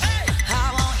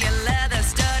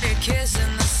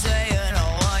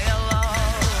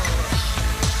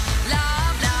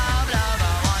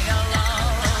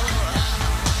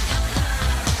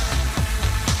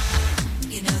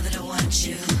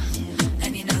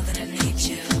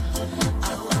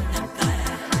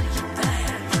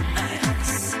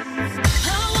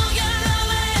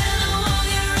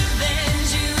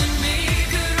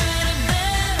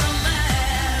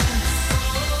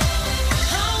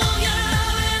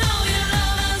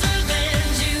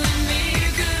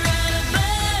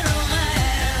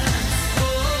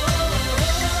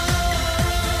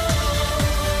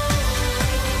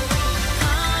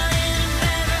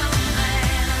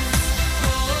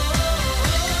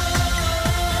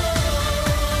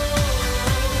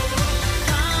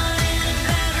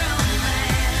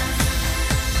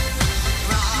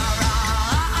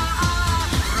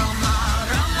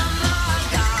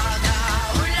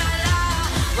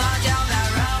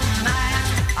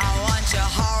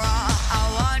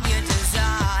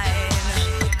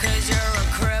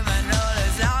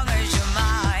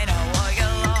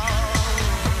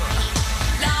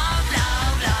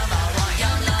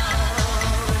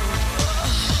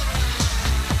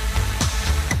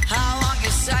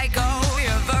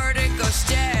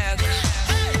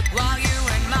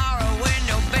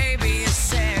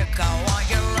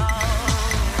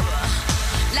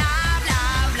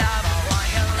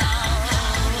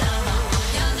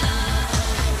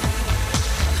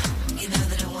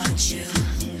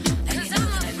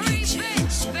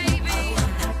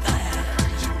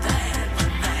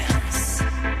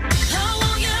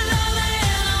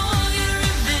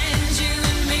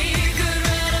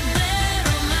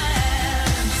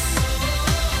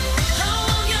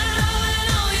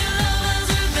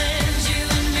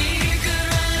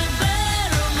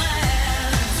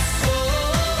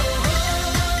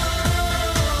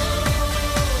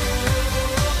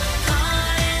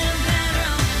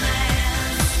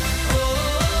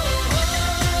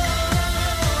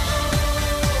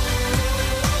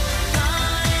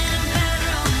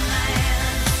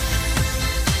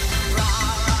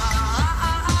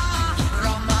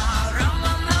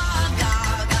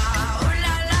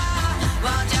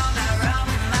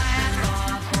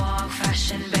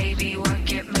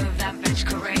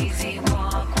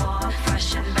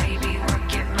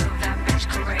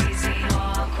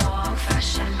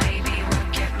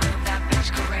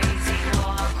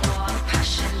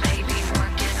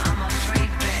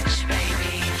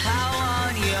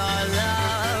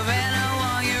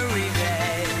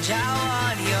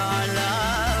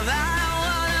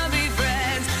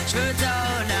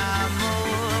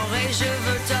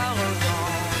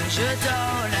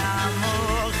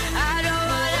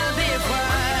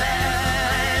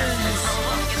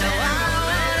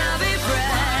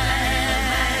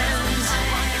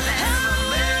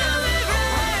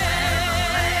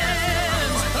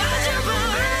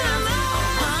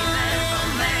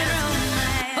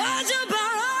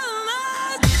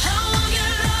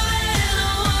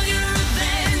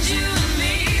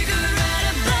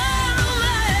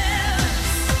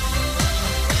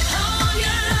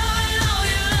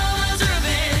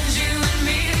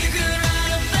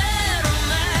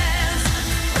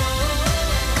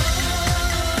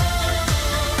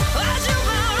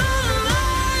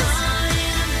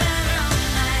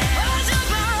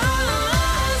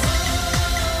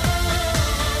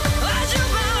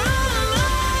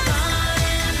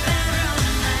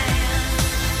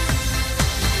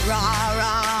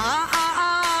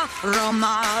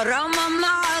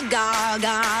romance,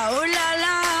 gaga, ooh la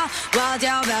la, what's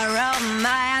your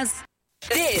romance?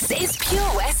 This is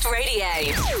Pure West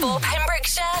Radio for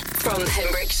Pembrokeshire from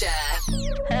Pembrokeshire.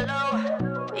 Hello,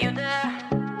 you there?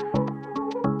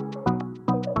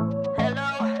 Hello,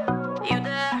 you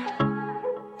there?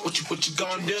 What you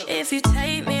gonna do? If you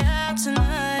take me out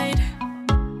tonight,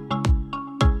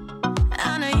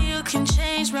 I know you can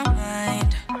change my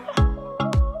mind.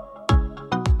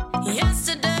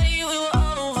 Yesterday we were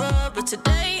over, but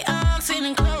today I'm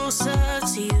feeling closer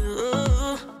to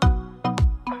you.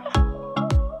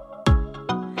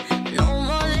 No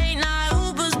more late night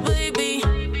Ubers, baby.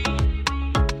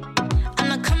 I'm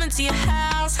not coming to your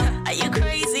house. Are you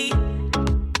crazy?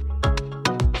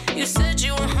 You said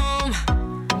you were home,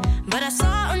 but I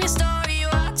saw on your story you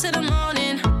out till the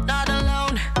morning, not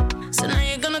alone. So now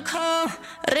you're gonna call,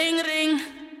 ring ring.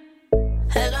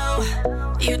 Hello,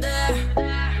 you there?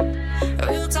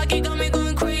 Real talk, you got me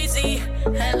going crazy.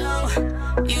 Hello,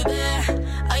 you there?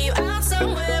 Are you out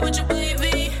somewhere with your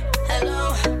baby?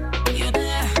 Hello, you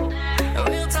there?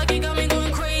 Real talk, you got me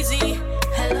going crazy.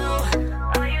 Hello,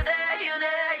 are you there? You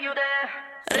there? You there?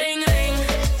 Ring ring.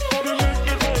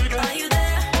 Are you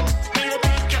there?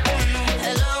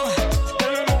 Hello,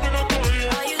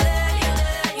 are you there? You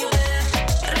there? You there?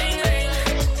 Ring ring.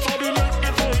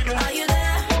 Are you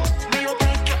there?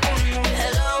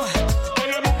 Hello.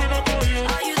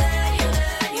 Are you there? You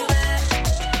there? You there?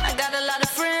 I got a lot of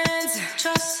friends.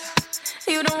 Trust.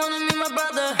 You don't wanna meet my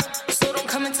brother, so don't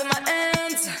come into my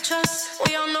ends. Trust.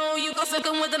 We all know you go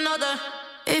fucking with another.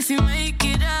 If you make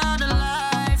it out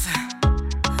alive,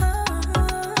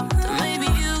 then maybe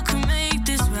you can make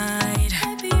this right.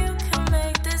 Maybe you can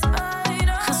make this right.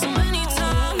 'Cause so many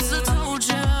times I told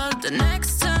you the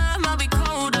next time I'll be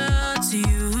colder to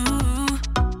you.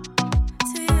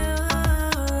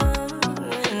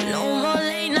 No more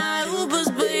late night Ubers,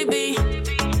 baby.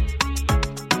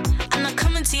 I'm not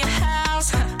coming to your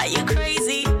house. Are you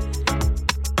crazy?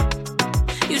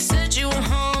 You said you were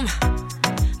home,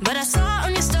 but I saw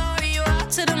on your story you out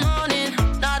till the morning,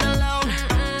 not alone.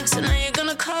 So now you're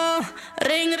gonna call,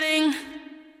 ring ring.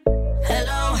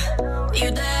 Hello,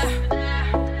 you there?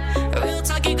 Real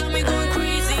talk, you got me going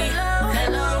crazy.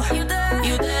 Hello, you there?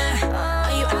 You there?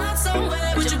 Are you out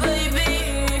somewhere with your baby?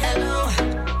 Hello,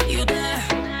 you there?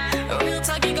 Real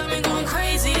talk, you got me going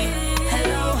crazy.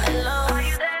 Hello, hello. Are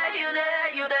you there? You there?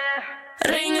 You there?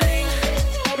 Ring ring.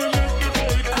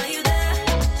 Are you there?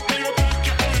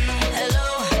 Hello.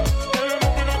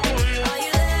 Are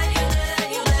you there? You there?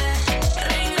 You there?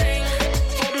 Ring ring.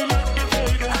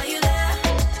 Are you there?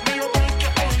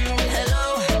 Hello.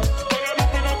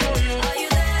 Are you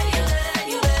there? You there?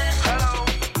 You there?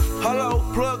 Hello,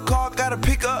 plug car, gotta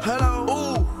pick up. Hello,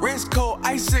 ooh, wrist cold,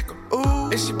 icicle.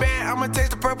 Ooh, if she bad, I'ma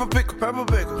taste the purple pickle. Purple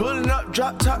pickle. Pulling up,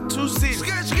 drop top, 2 seats.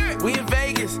 We in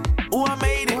Vegas. Ooh, I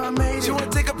made it. She wanna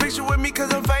take a picture with me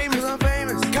 'cause I'm famous.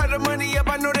 Count the money up,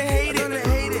 I know they hate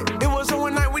it. It was a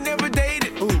one night, we never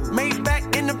dated. Made back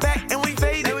in the back, and we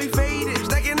faded.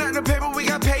 Stacking out the paper, we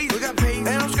got paid.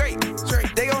 And I'm straight.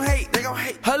 They gon' hate.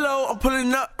 Hello, I'm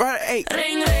pulling up right at 8.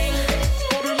 Ring ring.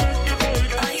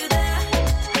 Are you there?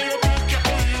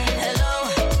 Hello.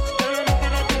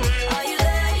 Are you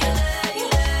there? You there? You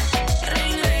there?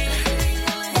 Ring ring.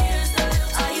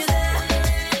 Are you there?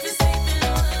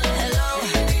 Hello.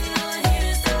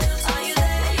 Are you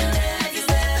there? You there? You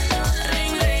there?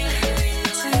 Ring ring.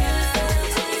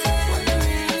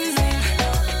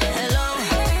 Hello.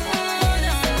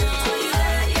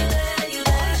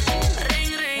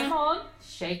 Come on,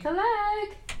 shake a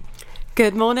leg.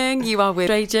 Good morning, you are with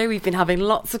Radio. We've been having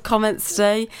lots of comments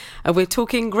today, and we're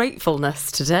talking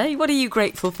gratefulness today. What are you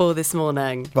grateful for this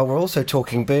morning? Well, we're also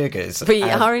talking burgers. We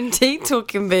are indeed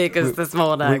talking burgers this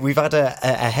morning. We've had a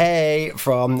hey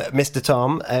from Mr.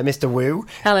 Tom, Mr. Woo.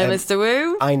 Hello, Mr.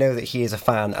 Woo. I know that he is a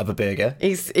fan of a burger.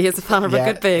 He is a fan of a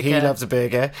good burger. He loves a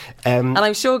burger. And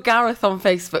I'm sure Gareth on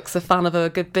Facebook's a fan of a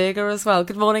good burger as well.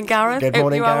 Good morning, Gareth. Good Hope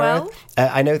morning, you are Gareth. well.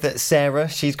 I know that Sarah,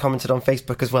 she's commented on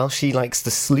Facebook as well. She likes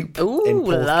the sloop in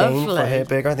Porthcawl for her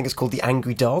burger. I think it's called the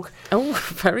Angry Dog. Oh,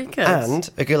 very good. And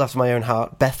a girl after my own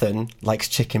heart, Bethan, likes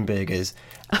chicken burgers.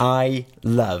 I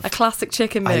love a classic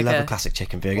chicken burger. I love a classic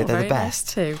chicken burger. Oh, They're the very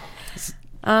best. Nice too.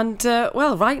 And,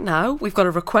 well, right now, we've got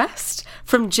a request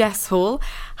from Jess Hall.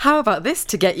 How about this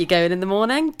to get you going in the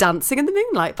morning? Dancing in the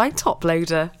Moonlight by Top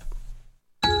Loader.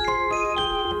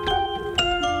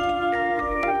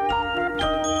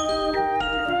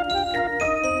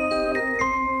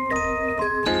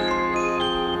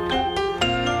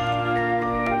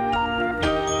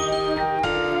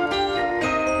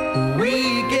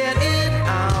 We get it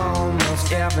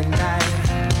almost every night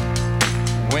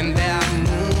when that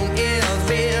moon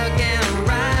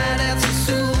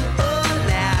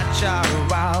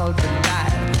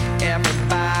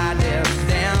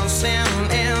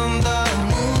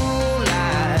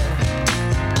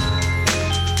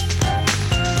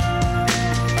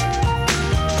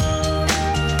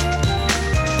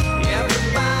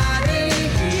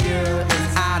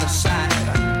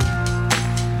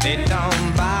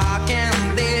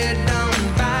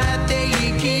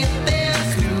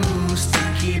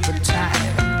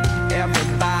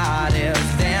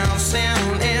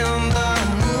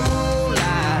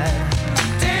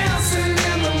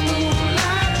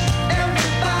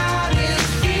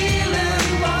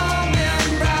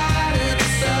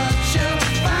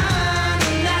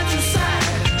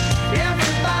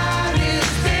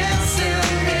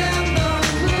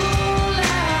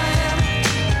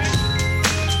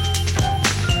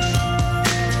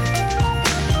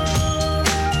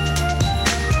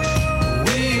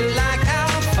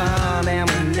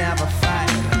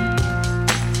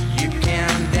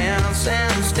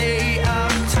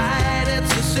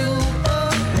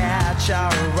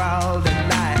shower all the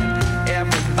night.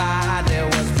 Everybody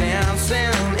was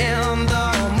dancing in the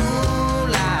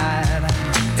moonlight.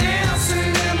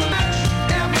 Dancing in the night.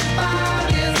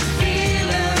 Everybody's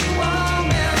feeling warm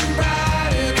and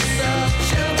bright. It's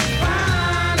such a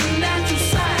fine and natural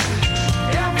sight.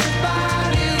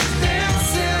 Everybody's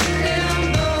dancing in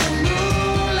the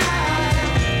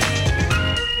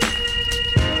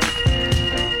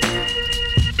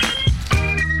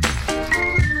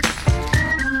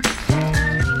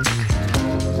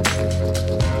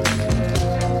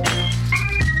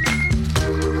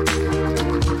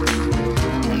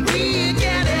we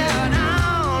get it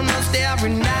almost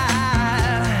every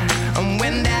night. And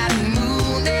when that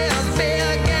moon is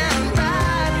big and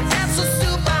bright, it's a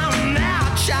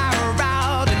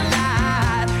supernatural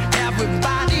delight.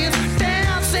 Everybody's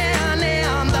dancing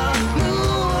in the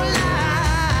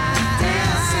moonlight.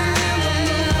 Dancing in the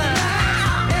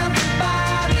moonlight.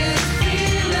 Everybody's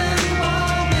feeling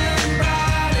warm and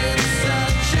bright. It's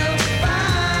such a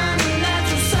fine and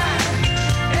natural sight.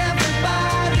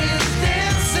 Everybody's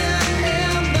dancing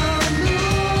in the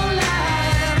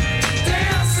moonlight.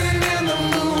 Dancing in the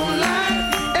moonlight.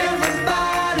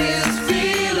 Everybody's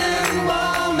feeling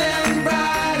warm and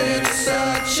bright. It's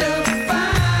such a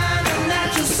fine and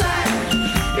natural sight.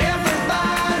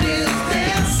 Everybody's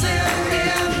dancing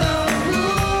in the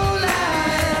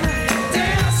moonlight.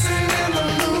 Dancing in the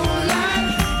moonlight.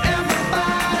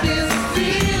 Everybody's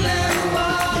feeling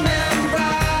warm and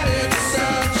bright. It's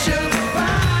such a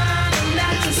fine and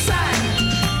natural sight.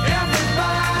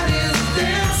 Everybody's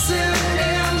dancing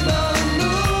in the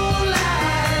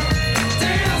moonlight.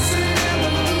 Dancing in the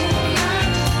moonlight.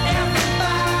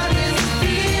 Everybody's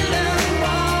feeling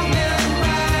warm and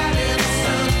bright. It's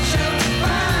such a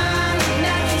fine and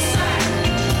natural sight.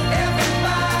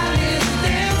 Everybody's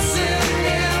dancing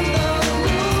in the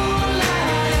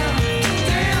moonlight.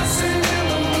 Dancing in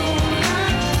the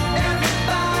moonlight.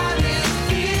 Everybody's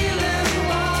feeling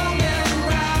warm and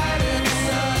bright. It's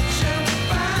such a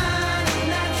fine and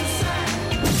natural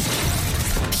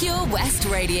sight. Pure West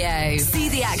Radio. See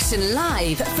the action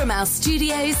live from our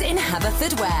studios in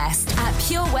Haverfordwest at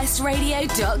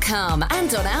purewestradio.com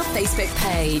and on our Facebook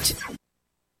page.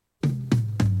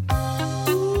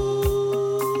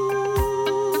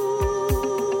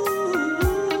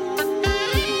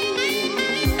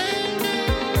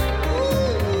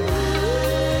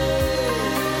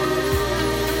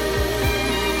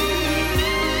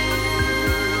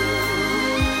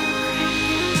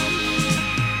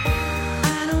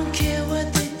 I don't care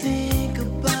what they think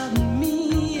about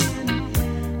me,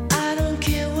 and I don't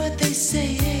care what they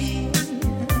say.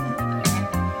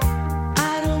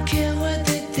 I don't care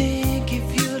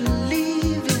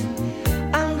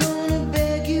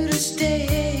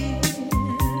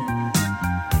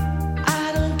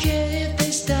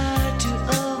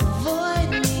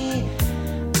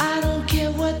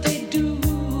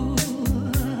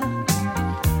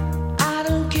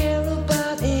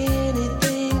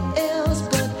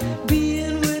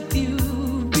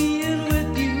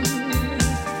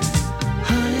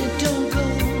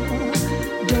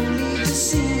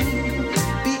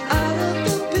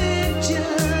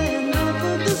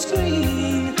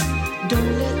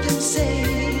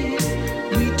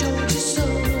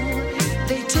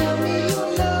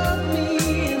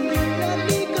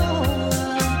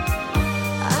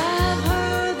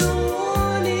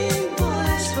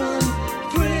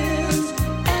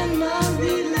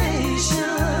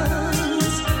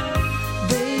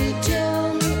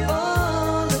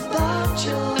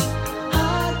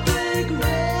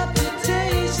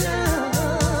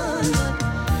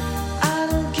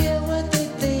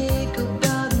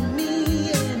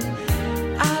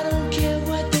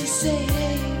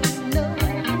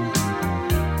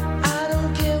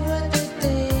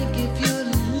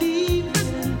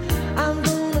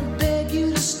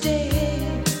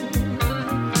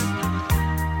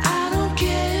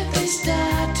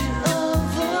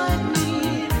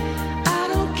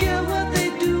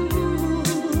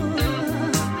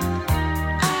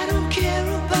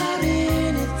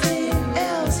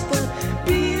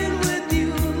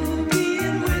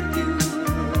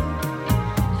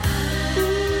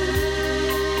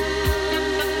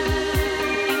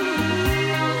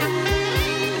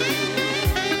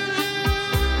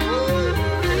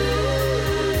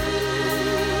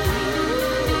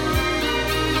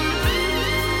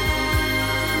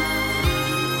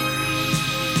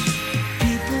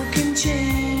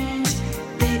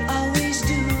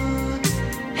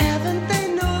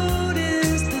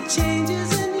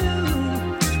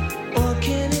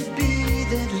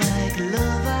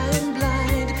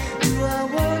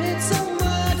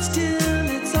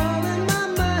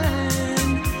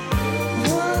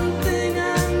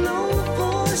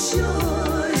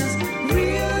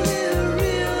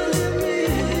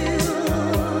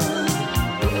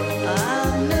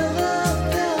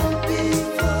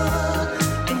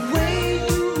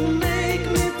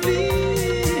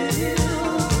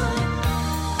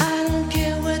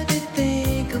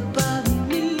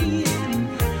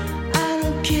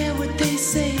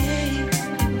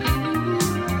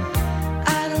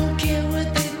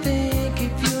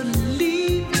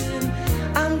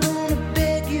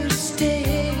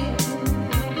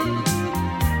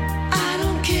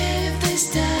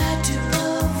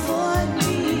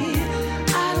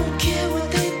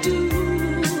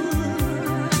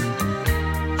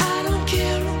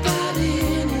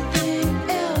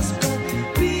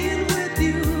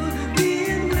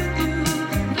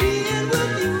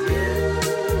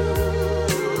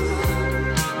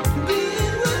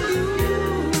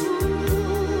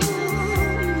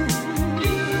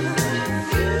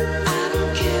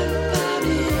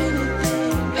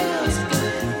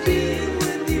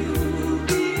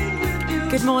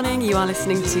Good morning, you are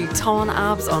listening to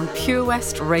Tom&ABZ on Pure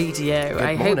West Radio.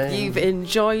 I hope you've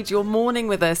enjoyed your morning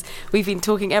with us. We've been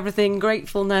talking everything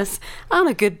gratefulness and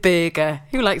a good burger.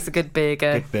 Who likes a good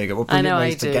burger? Good burger. Well, brilliant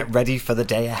ways to get ready for the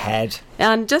day ahead.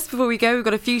 And just before we go, we've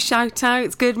got a few shout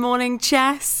outs. Good morning,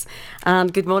 Chess.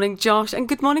 And good morning, Josh. And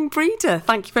good morning, Breeder.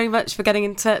 Thank you very much for getting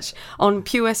in touch on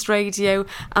Pure West Radio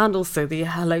and also the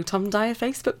Hello Tom Dyer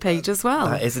Facebook page as well.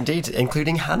 That is indeed,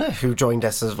 including Hannah, who joined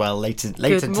us as well later into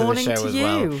the show as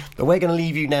well. But we're going to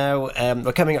leave you now.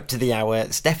 We're coming up to the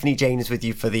hour. Stephanie Jane is with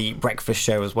you for the breakfast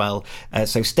show as well.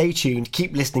 So stay tuned.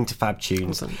 Keep listening to Fab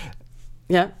Tunes. Awesome.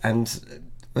 Yeah. And...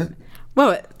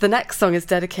 well, the next song is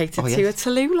dedicated to a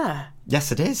Tallulah.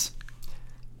 Yes, it is.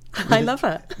 I love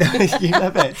it. You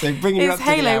love it. So bringing you up to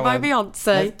the hour. It's Halo by Beyonce.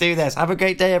 Let's do this. Have a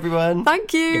great day, everyone.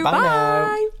 Thank you. Goodbye Bye.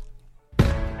 Now.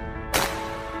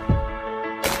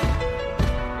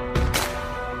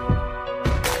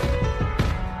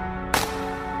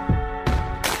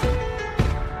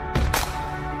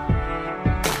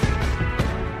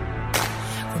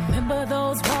 Remember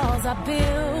those walls I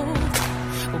built?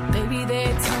 Well, baby,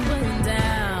 they're tumbling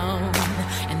down.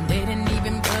 And they didn't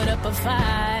even put up a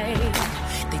fight.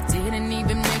 They didn't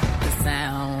even make the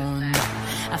sound.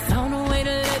 I found a way to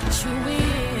let you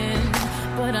in,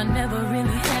 but I never really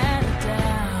had a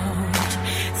doubt.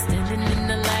 Standing in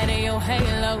the light of your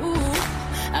halo,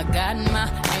 I got my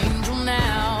angel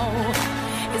now.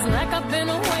 It's like I've been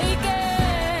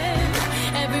awakened.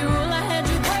 Every rule I had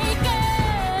you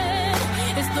breaking.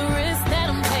 It's the risk that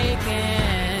I'm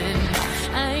taking.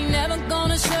 I ain't never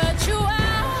gonna shut you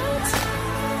out.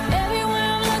 Everywhere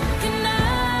I'm looking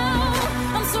now,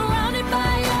 I'm surrounded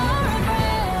by your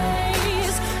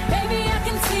embrace. Baby, I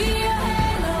can see your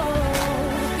halo.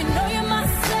 You know you're my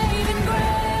saving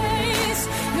grace.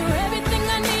 You're everything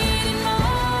I need and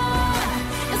more.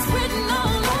 It's written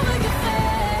all over your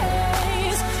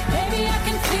face. Baby, I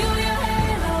can feel your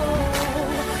halo.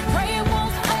 Pray it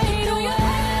won't fade away.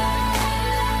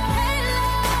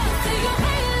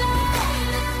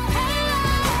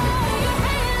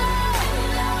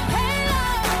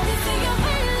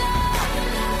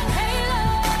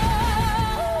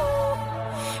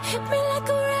 Hit me like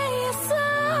a ray of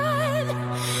sun,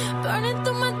 burning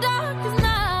through my darkest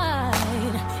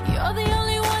night. You're the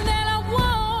only one that I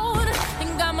want,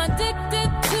 and I'm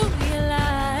addicted to your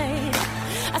light.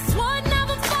 I swore I'd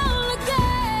never fall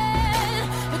again,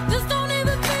 but this don't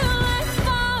even feel like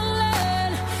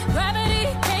falling. Gravity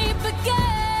can't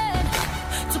begin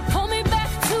to pull me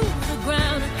back to the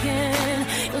ground again.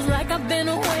 It's like I've been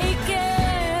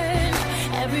awakened.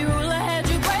 Every rule I had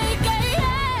you breaking.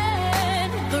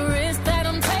 The risk that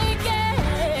I'm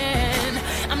taking,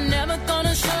 I'm never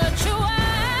gonna shut you out.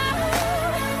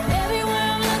 Everywhere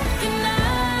I'm looking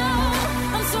now,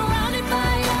 I'm surrounded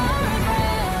by your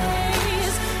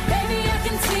embrace. Baby, I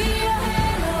can see your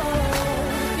halo.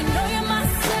 You know you're my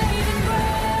saving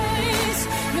grace.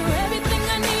 You're everything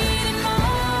I need and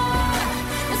more.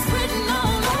 It's written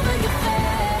all over your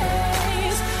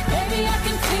face. Baby, I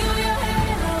can feel your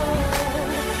halo.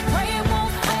 Pray it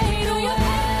won't fade away.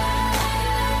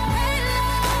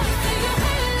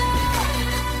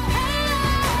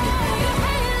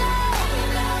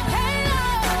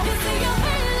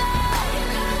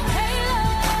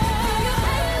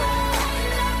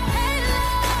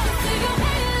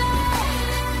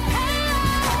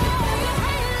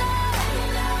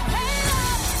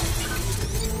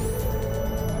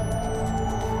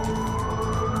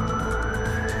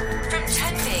 From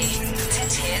Tenby to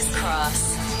Tears Cross.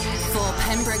 For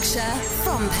Pembrokeshire,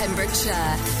 from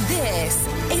Pembrokeshire, this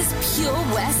is Pure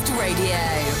West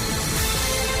Radio.